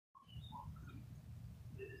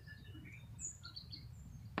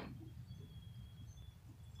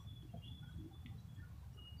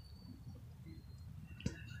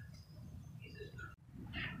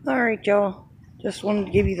Alright, y'all. Just wanted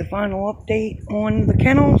to give you the final update on the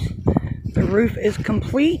kennels. The roof is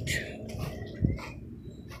complete.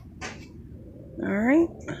 Alright.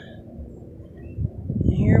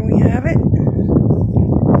 Here we have it.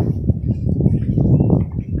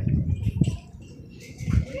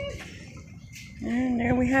 And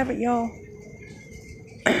there we have it, y'all.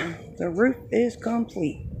 The roof is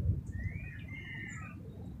complete.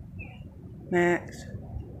 Max.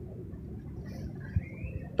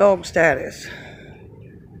 Dog status.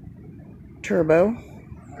 Turbo.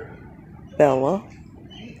 Bella.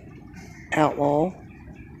 Outlaw.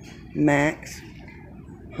 Max.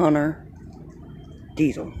 Hunter.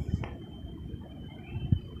 Diesel.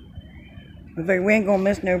 We ain't gonna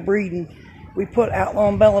miss no breeding. We put Outlaw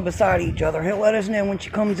and Bella beside each other. He'll let us know when she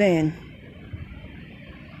comes in.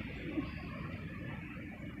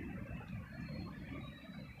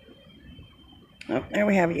 Oh, there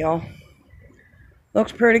we have it, y'all.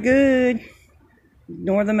 Looks pretty good.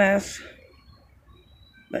 Ignore the mess.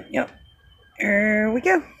 But yep, there we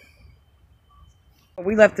go.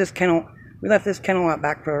 We left this kennel out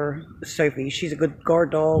back for Sophie. She's a good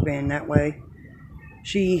guard dog, and that way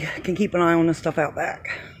she can keep an eye on this stuff out back.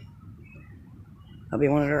 I'll be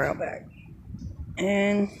wanting her out back.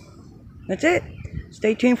 And that's it.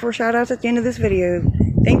 Stay tuned for shout outs at the end of this video.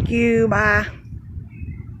 Thank you. Bye.